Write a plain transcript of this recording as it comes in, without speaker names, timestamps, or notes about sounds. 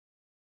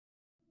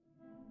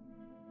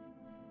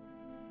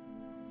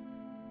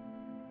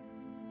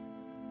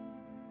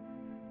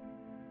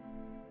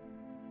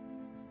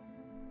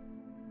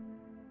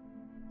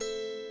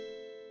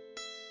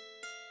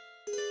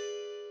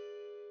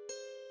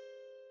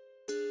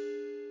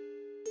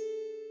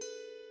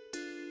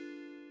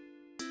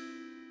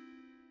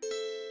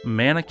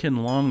Mannikin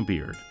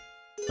Longbeard,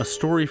 a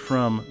story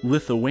from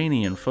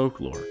Lithuanian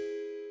folklore.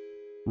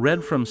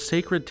 Read from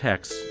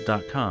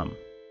sacredtexts.com.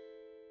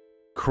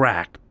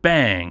 Crack,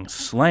 bang,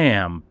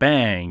 slam,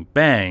 bang,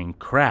 bang,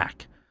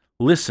 crack.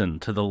 Listen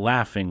to the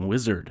laughing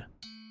wizard.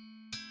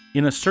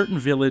 In a certain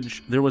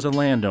village, there was a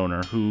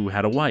landowner who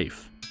had a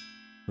wife.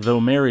 Though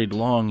married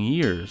long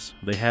years,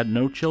 they had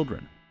no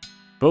children.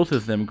 Both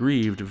of them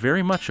grieved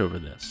very much over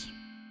this.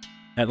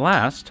 At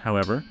last,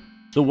 however,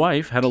 the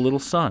wife had a little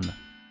son,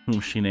 whom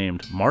she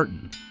named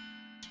Martin.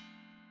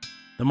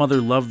 The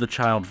mother loved the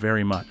child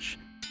very much,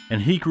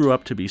 and he grew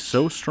up to be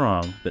so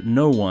strong that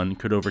no one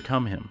could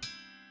overcome him.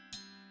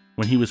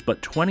 When he was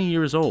but 20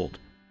 years old,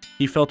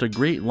 he felt a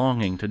great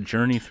longing to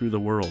journey through the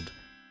world,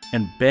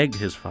 and begged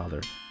his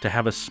father to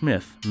have a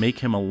smith make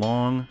him a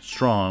long,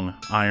 strong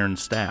iron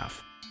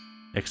staff.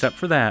 Except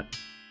for that,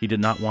 he did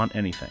not want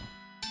anything.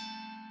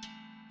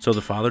 So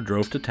the father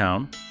drove to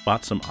town,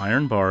 bought some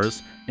iron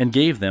bars, and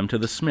gave them to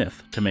the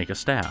smith to make a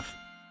staff.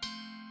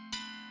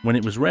 When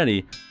it was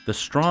ready, the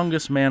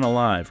strongest man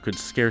alive could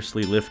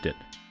scarcely lift it.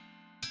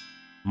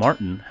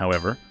 Martin,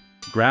 however,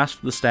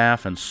 grasped the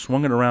staff and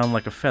swung it around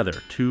like a feather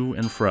to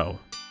and fro,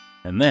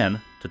 and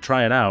then, to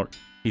try it out,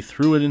 he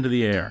threw it into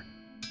the air.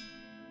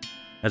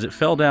 As it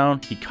fell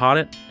down, he caught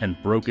it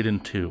and broke it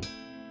in two.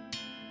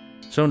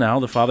 So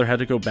now the father had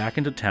to go back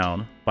into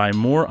town, buy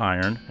more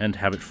iron, and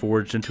have it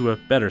forged into a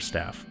better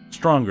staff,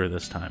 stronger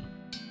this time.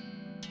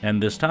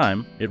 And this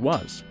time, it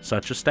was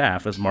such a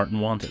staff as Martin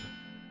wanted,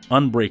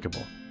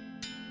 unbreakable.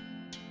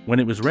 When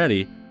it was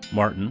ready,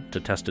 Martin, to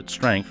test its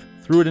strength,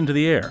 threw it into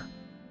the air,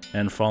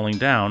 and falling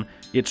down,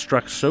 it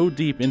struck so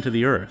deep into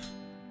the earth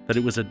that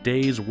it was a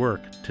day's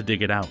work to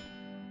dig it out.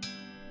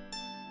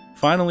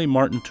 Finally,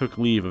 Martin took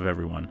leave of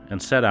everyone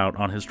and set out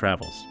on his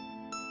travels.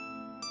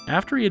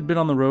 After he had been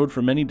on the road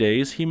for many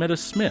days, he met a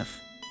smith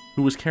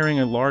who was carrying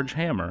a large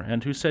hammer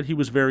and who said he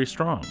was very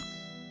strong.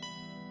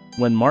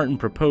 When Martin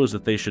proposed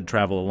that they should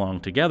travel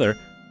along together,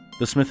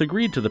 the smith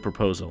agreed to the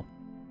proposal.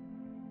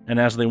 And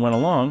as they went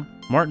along,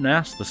 Martin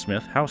asked the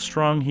smith how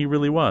strong he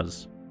really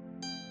was.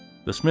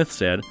 The smith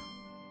said,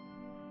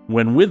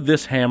 "When with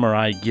this hammer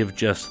I give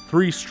just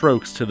 3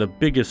 strokes to the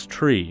biggest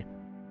tree,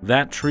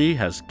 that tree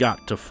has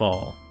got to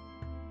fall."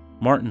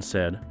 Martin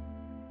said,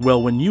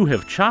 "Well, when you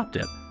have chopped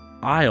it,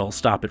 I'll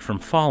stop it from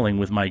falling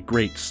with my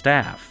great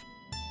staff."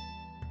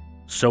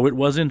 So it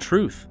was in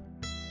truth.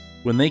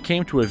 When they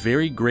came to a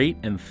very great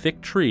and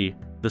thick tree,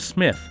 the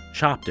smith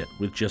chopped it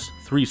with just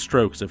 3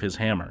 strokes of his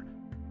hammer.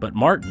 But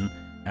Martin,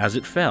 as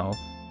it fell,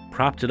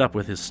 propped it up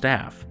with his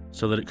staff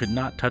so that it could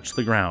not touch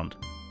the ground.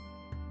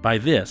 By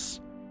this,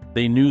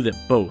 they knew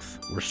that both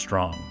were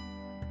strong.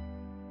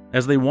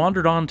 As they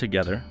wandered on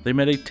together, they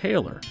met a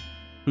tailor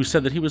who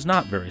said that he was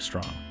not very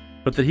strong,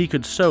 but that he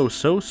could sew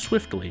so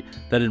swiftly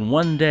that in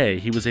one day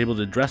he was able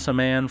to dress a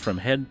man from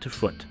head to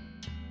foot.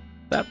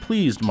 That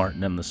pleased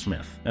Martin and the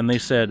smith, and they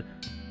said,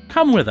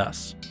 "Come with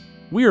us.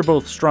 We are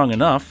both strong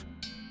enough,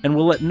 and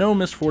will let no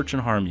misfortune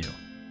harm you."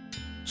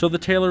 So the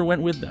tailor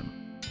went with them,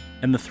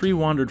 and the 3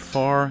 wandered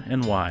far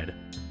and wide.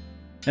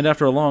 And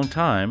after a long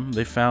time,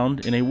 they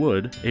found in a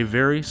wood a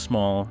very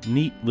small,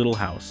 neat little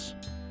house.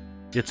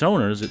 Its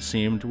owners, it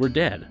seemed, were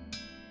dead,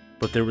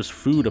 but there was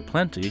food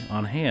aplenty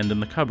on hand in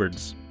the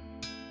cupboards.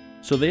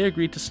 So they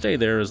agreed to stay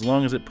there as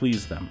long as it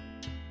pleased them.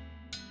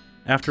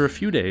 After a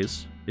few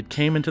days, it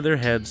came into their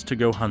heads to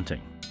go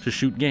hunting, to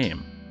shoot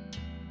game.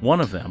 One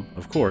of them,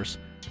 of course,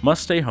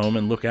 must stay home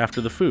and look after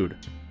the food.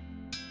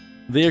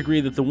 They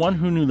agreed that the one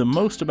who knew the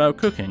most about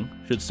cooking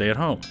should stay at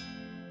home.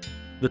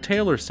 The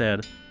tailor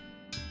said,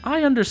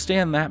 "I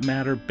understand that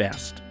matter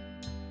best.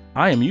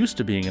 I am used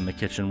to being in the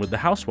kitchen with the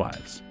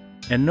housewives,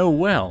 and know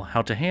well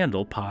how to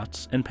handle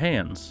pots and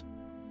pans."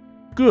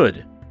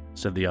 "Good,"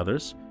 said the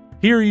others.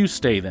 "Here you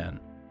stay then,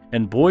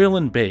 and boil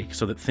and bake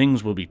so that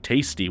things will be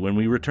tasty when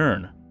we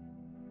return."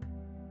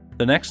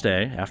 The next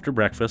day, after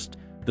breakfast,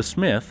 the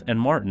smith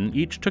and Martin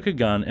each took a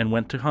gun and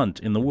went to hunt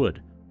in the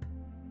wood.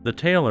 The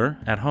tailor,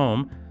 at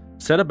home,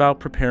 set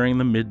about preparing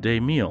the midday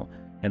meal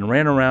and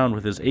ran around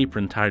with his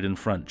apron tied in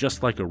front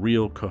just like a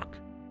real cook.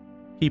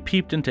 He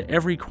peeped into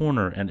every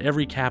corner and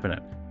every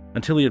cabinet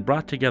until he had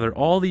brought together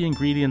all the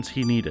ingredients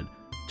he needed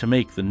to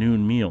make the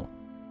noon meal.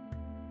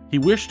 He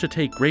wished to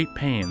take great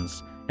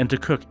pains and to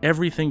cook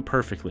everything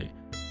perfectly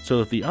so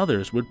that the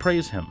others would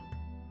praise him.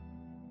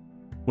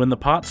 When the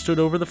pot stood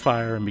over the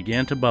fire and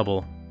began to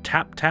bubble,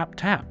 tap, tap,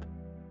 tap,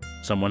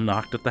 someone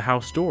knocked at the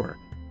house door.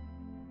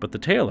 But the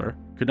tailor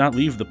could not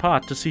leave the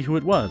pot to see who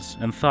it was,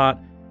 and thought,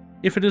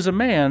 "If it is a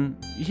man,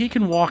 he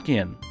can walk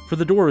in, for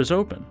the door is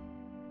open."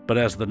 But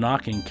as the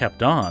knocking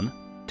kept on,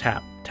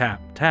 tap, tap,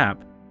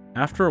 tap,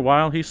 after a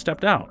while he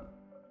stepped out.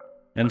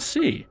 And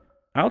see,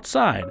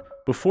 outside,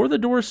 before the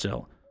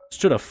doorsill,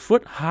 stood a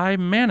foot-high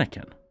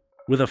mannikin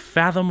with a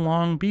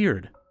fathom-long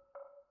beard.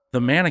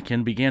 The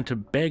mannikin began to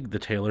beg the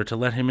tailor to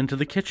let him into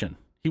the kitchen.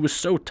 He was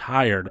so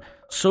tired,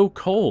 so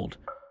cold,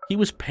 he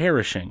was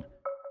perishing,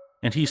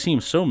 and he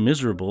seemed so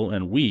miserable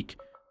and weak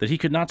that he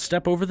could not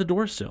step over the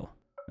doorsill,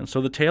 and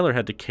so the tailor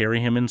had to carry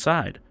him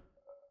inside.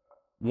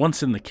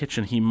 Once in the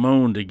kitchen, he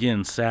moaned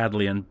again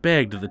sadly and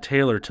begged the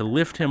tailor to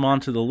lift him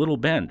onto the little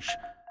bench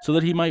so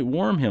that he might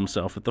warm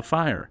himself at the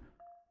fire.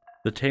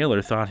 The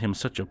tailor thought him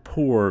such a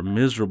poor,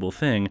 miserable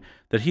thing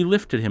that he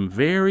lifted him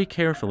very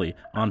carefully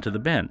onto the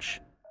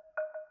bench.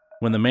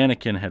 When the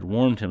mannikin had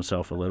warmed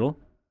himself a little,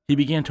 he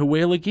began to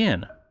wail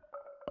again.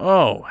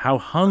 Oh, how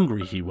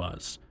hungry he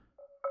was!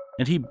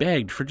 And he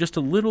begged for just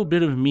a little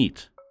bit of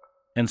meat,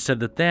 and said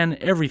that then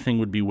everything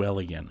would be well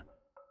again.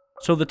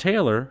 So the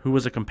tailor, who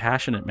was a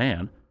compassionate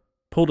man,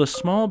 pulled a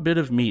small bit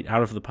of meat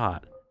out of the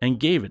pot and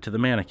gave it to the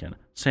mannikin,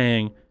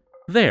 saying,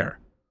 "There,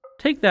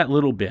 take that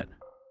little bit.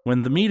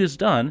 When the meat is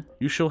done,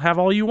 you shall have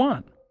all you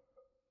want."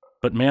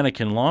 But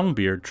Mannikin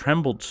Longbeard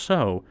trembled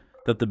so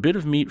that the bit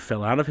of meat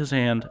fell out of his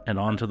hand and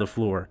onto the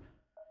floor,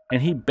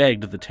 and he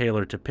begged the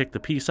tailor to pick the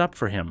piece up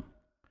for him.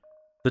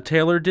 The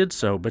tailor did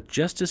so, but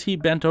just as he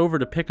bent over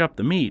to pick up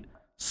the meat,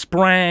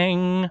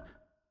 sprang!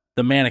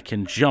 The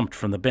mannikin jumped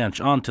from the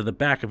bench onto the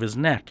back of his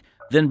neck,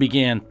 then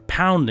began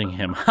pounding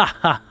him,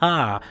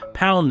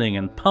 pounding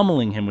and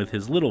pummeling him with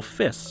his little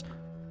fists.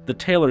 The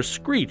tailor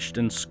screeched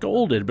and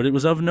scolded, but it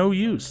was of no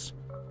use.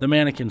 The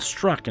mannikin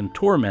struck and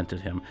tormented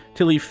him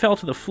till he fell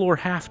to the floor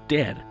half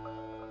dead.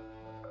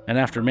 And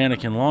after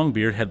Mannikin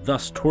Longbeard had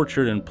thus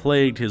tortured and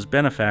plagued his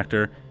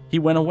benefactor, he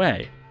went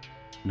away.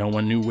 No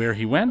one knew where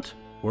he went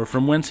or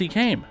from whence he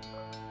came.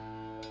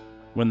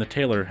 When the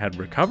tailor had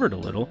recovered a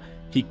little,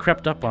 he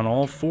crept up on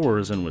all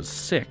fours and was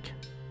sick.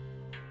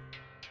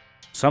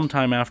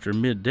 Sometime after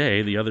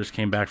midday, the others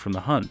came back from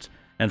the hunt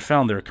and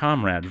found their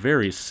comrade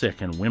very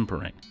sick and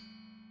whimpering.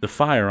 The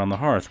fire on the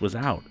hearth was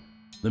out,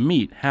 the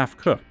meat half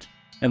cooked,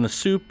 and the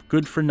soup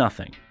good for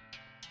nothing.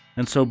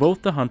 And so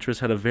both the hunters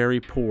had a very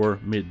poor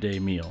midday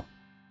meal.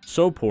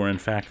 So poor, in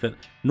fact, that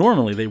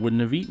normally they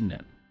wouldn't have eaten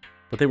it,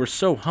 but they were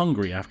so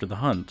hungry after the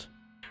hunt.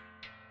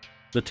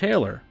 The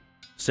tailor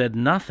said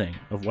nothing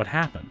of what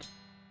happened,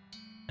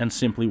 and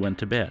simply went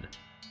to bed.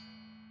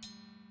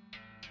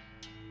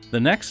 The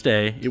next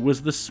day, it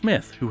was the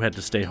smith who had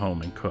to stay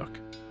home and cook,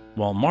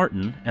 while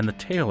Martin and the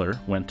tailor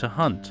went to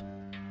hunt.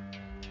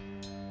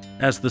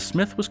 As the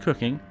smith was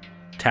cooking,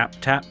 tap,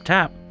 tap,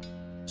 tap,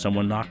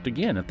 someone knocked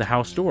again at the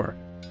house door.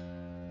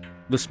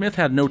 The smith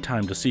had no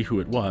time to see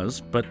who it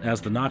was, but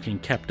as the knocking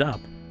kept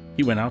up,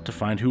 he went out to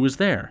find who was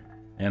there,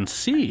 and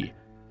see,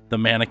 the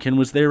mannikin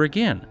was there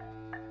again.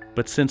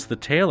 But since the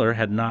tailor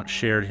had not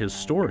shared his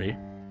story,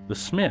 the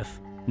smith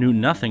knew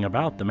nothing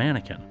about the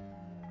mannikin.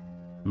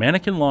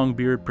 Mannikin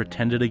Longbeard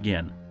pretended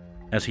again,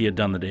 as he had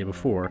done the day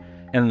before,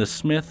 and the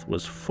smith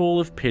was full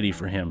of pity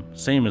for him,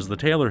 same as the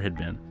tailor had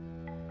been.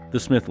 The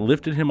smith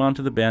lifted him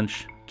onto the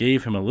bench,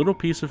 gave him a little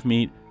piece of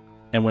meat,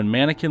 and when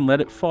Mannikin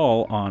let it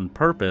fall on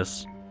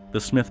purpose,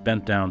 the smith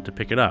bent down to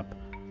pick it up.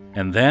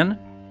 And then,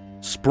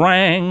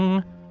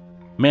 sprang!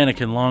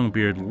 Mannikin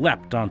Longbeard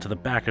leapt onto the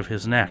back of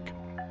his neck.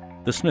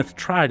 The smith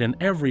tried in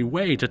every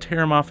way to tear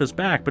him off his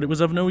back, but it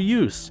was of no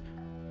use.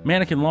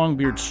 Mannikin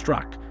Longbeard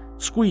struck,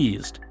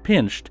 squeezed,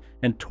 pinched,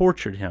 and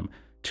tortured him,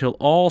 till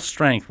all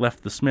strength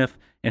left the smith,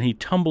 and he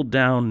tumbled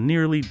down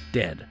nearly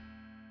dead.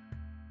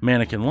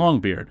 Mannikin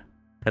Longbeard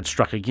had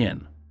struck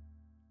again.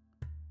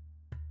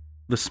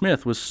 The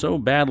smith was so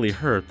badly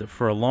hurt that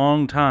for a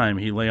long time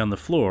he lay on the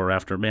floor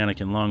after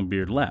Mannikin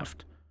Longbeard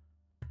left.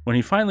 When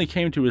he finally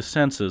came to his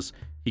senses,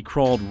 he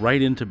crawled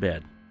right into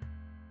bed.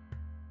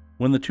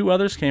 When the two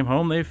others came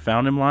home, they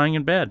found him lying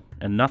in bed,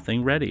 and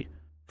nothing ready,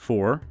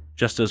 for,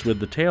 just as with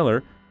the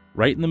tailor,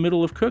 right in the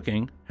middle of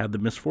cooking had the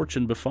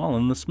misfortune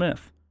befallen the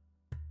smith.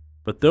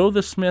 But though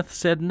the smith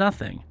said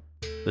nothing,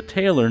 the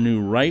tailor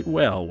knew right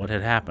well what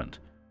had happened,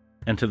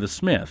 and to the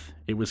smith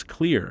it was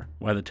clear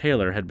why the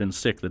tailor had been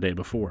sick the day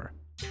before.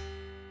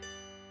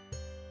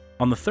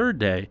 On the third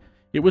day,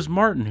 it was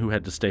Martin who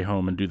had to stay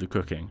home and do the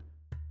cooking.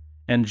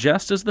 And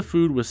just as the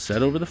food was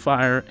set over the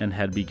fire and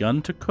had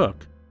begun to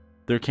cook,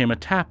 there came a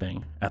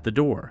tapping at the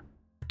door.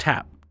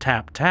 Tap,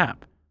 tap,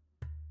 tap.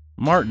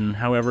 Martin,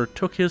 however,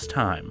 took his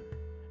time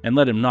and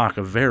let him knock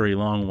a very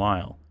long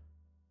while.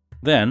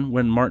 Then,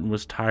 when Martin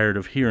was tired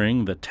of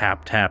hearing the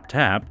tap, tap,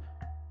 tap,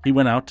 he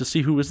went out to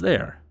see who was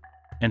there,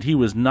 and he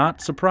was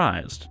not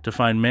surprised to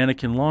find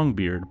Mannikin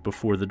Longbeard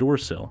before the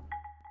doorsill.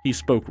 He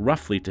spoke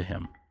roughly to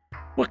him.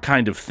 "What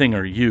kind of thing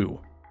are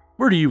you?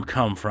 Where do you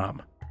come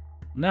from?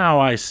 Now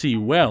I see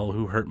well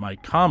who hurt my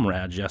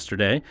comrades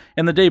yesterday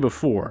and the day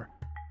before."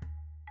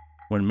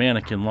 When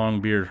Mannikin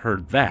Longbeard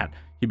heard that,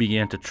 he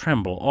began to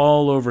tremble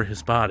all over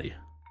his body,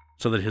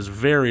 so that his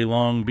very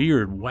long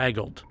beard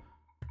waggled.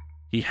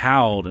 He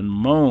howled and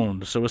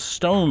moaned so a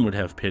stone would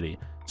have pity,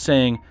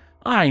 saying,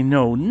 "I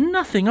know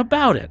nothing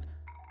about it.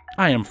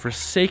 I am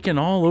forsaken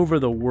all over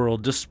the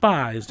world,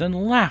 despised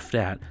and laughed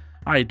at.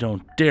 I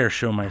don't dare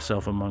show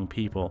myself among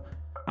people.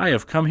 I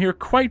have come here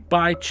quite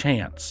by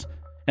chance,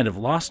 and have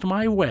lost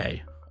my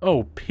way.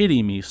 Oh,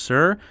 pity me,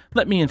 sir.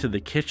 Let me into the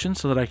kitchen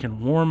so that I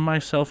can warm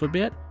myself a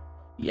bit.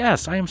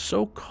 Yes, I am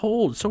so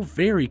cold, so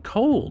very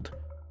cold."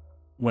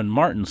 When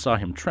Martin saw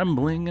him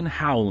trembling and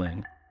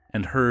howling,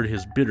 and heard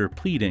his bitter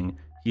pleading,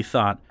 he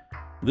thought,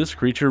 "This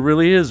creature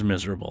really is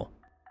miserable."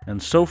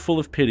 and so full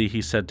of pity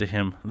he said to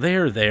him,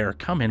 "There, there,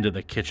 come into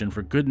the kitchen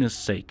for goodness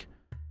sake."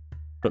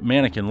 But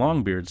Mannikin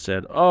Longbeard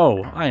said,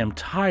 "Oh, I am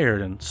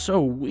tired and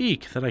so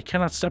weak that I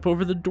cannot step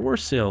over the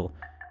door-sill.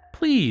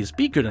 Please,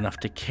 be good enough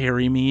to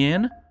carry me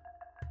in."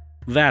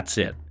 "That's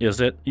it,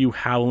 is it, you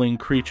howling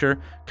creature?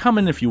 Come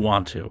in if you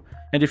want to,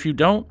 and if you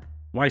don't,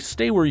 why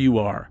stay where you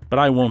are, but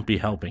I won't be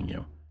helping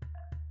you."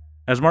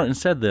 As Martin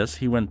said this,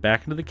 he went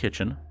back into the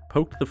kitchen,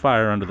 poked the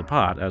fire under the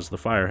pot as the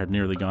fire had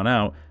nearly gone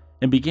out,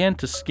 and began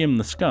to skim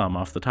the scum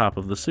off the top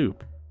of the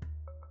soup.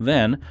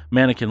 Then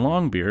Mannikin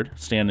Longbeard,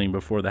 standing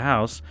before the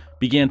house,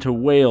 began to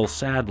wail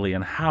sadly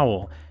and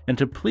howl, and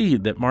to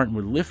plead that Martin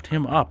would lift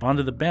him up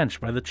onto the bench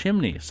by the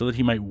chimney so that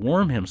he might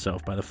warm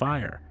himself by the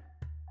fire.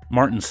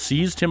 Martin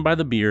seized him by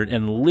the beard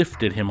and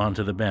lifted him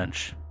onto the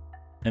bench,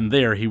 and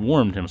there he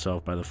warmed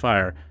himself by the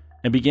fire,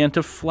 and began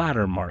to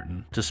flatter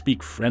Martin, to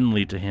speak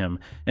friendly to him,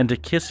 and to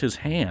kiss his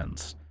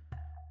hands.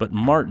 But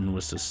Martin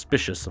was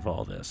suspicious of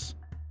all this,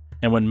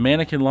 and when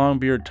Mannikin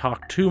Longbeard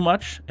talked too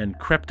much and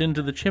crept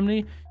into the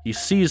chimney, he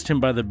seized him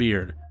by the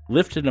beard,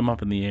 lifted him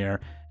up in the air,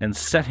 and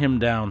set him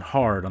down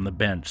hard on the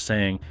bench,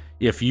 saying,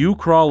 "If you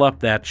crawl up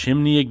that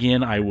chimney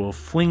again, I will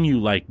fling you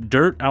like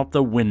dirt out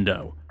the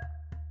window."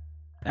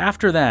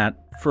 After that,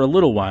 for a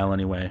little while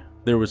anyway,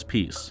 there was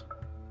peace.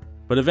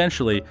 But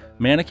eventually,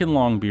 Mannikin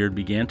Longbeard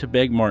began to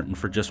beg Martin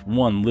for just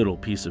one little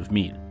piece of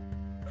meat,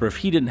 for if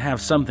he didn't have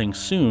something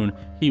soon,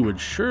 he would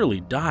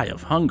surely die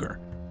of hunger.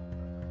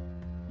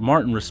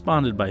 Martin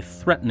responded by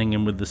threatening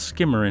him with the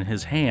skimmer in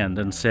his hand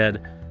and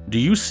said, "Do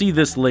you see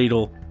this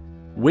ladle?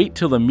 Wait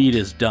till the meat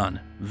is done,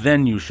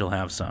 then you shall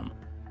have some."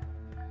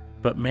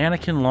 But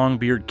Mannikin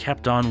Longbeard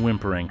kept on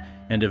whimpering,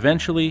 and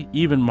eventually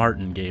even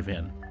Martin gave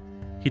in.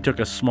 He took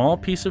a small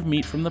piece of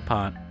meat from the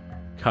pot,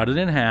 cut it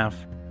in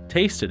half,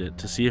 tasted it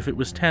to see if it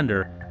was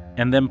tender,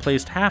 and then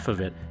placed half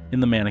of it in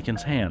the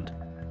mannikin's hand.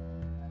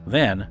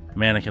 Then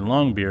Mannikin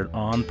Longbeard,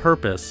 on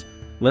purpose,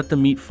 let the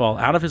meat fall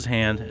out of his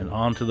hand and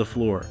onto the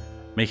floor,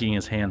 making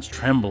his hands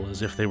tremble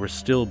as if they were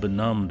still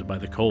benumbed by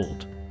the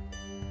cold.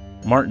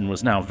 Martin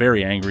was now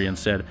very angry and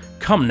said,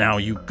 "Come now,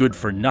 you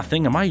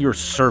good-for-nothing, am I your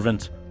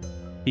servant?"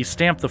 He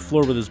stamped the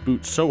floor with his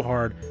boot so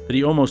hard that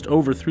he almost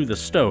overthrew the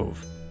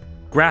stove.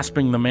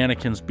 Grasping the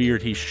mannikin's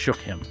beard, he shook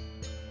him.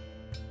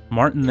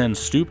 Martin then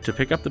stooped to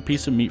pick up the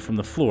piece of meat from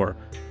the floor,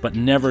 but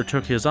never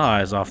took his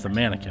eyes off the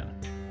mannikin.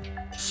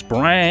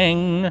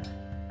 Sprang!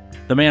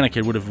 The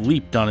mannikin would have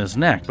leaped on his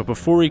neck, but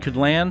before he could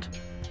land,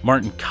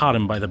 Martin caught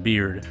him by the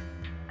beard.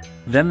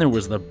 Then there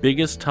was the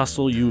biggest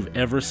tussle you've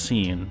ever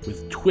seen,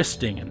 with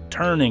twisting and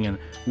turning and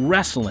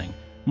wrestling.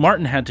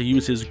 Martin had to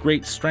use his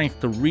great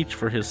strength to reach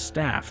for his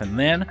staff, and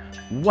then,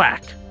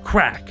 whack,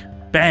 crack,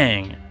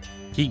 bang!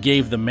 He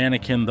gave the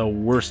mannikin the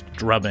worst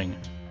drubbing.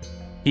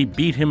 He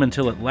beat him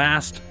until at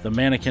last the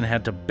mannikin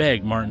had to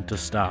beg Martin to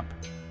stop.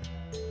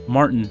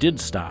 Martin did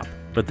stop,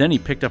 but then he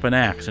picked up an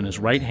axe in his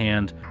right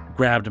hand,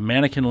 grabbed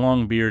Mannikin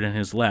Longbeard in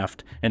his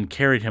left, and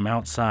carried him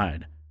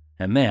outside.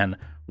 And then,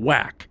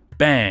 whack,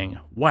 bang,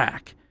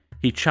 whack,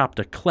 he chopped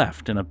a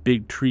cleft in a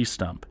big tree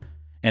stump.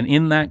 And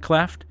in that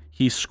cleft,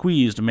 he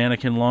squeezed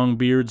Mannikin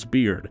Longbeard's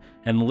beard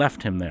and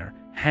left him there,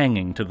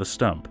 hanging to the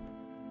stump.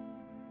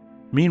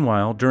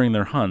 Meanwhile, during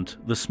their hunt,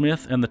 the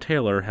smith and the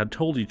tailor had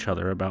told each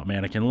other about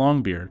Mannikin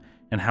Longbeard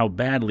and how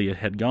badly it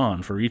had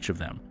gone for each of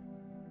them.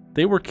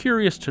 They were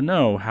curious to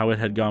know how it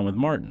had gone with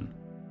Martin.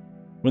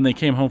 When they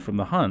came home from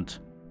the hunt,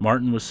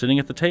 Martin was sitting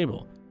at the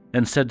table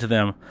and said to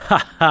them,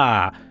 "Ha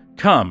ha!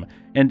 Come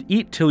and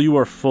eat till you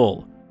are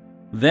full.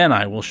 Then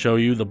I will show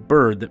you the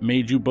bird that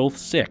made you both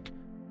sick.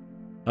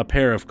 A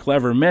pair of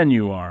clever men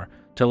you are,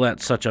 to let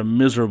such a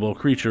miserable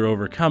creature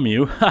overcome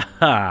you. Ha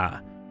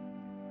ha!"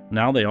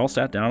 Now they all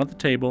sat down at the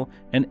table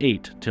and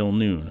ate till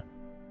noon.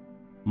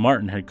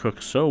 Martin had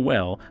cooked so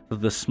well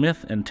that the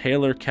smith and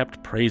tailor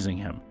kept praising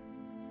him.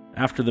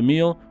 After the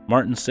meal,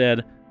 Martin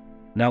said,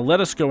 "Now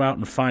let us go out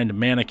and find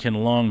Mannikin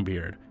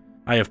Longbeard.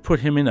 I have put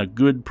him in a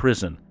good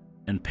prison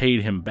and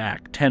paid him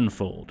back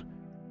tenfold.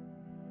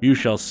 You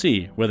shall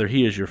see whether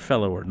he is your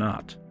fellow or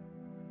not."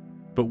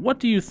 But what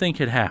do you think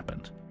had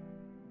happened?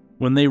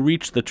 When they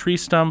reached the tree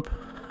stump,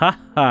 ha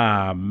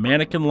ha,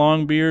 Mannikin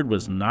Longbeard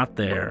was not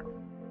there.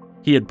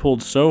 He had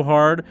pulled so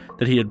hard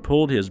that he had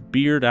pulled his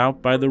beard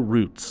out by the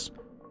roots.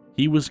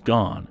 He was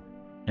gone,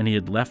 and he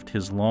had left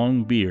his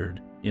long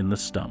beard in the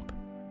stump.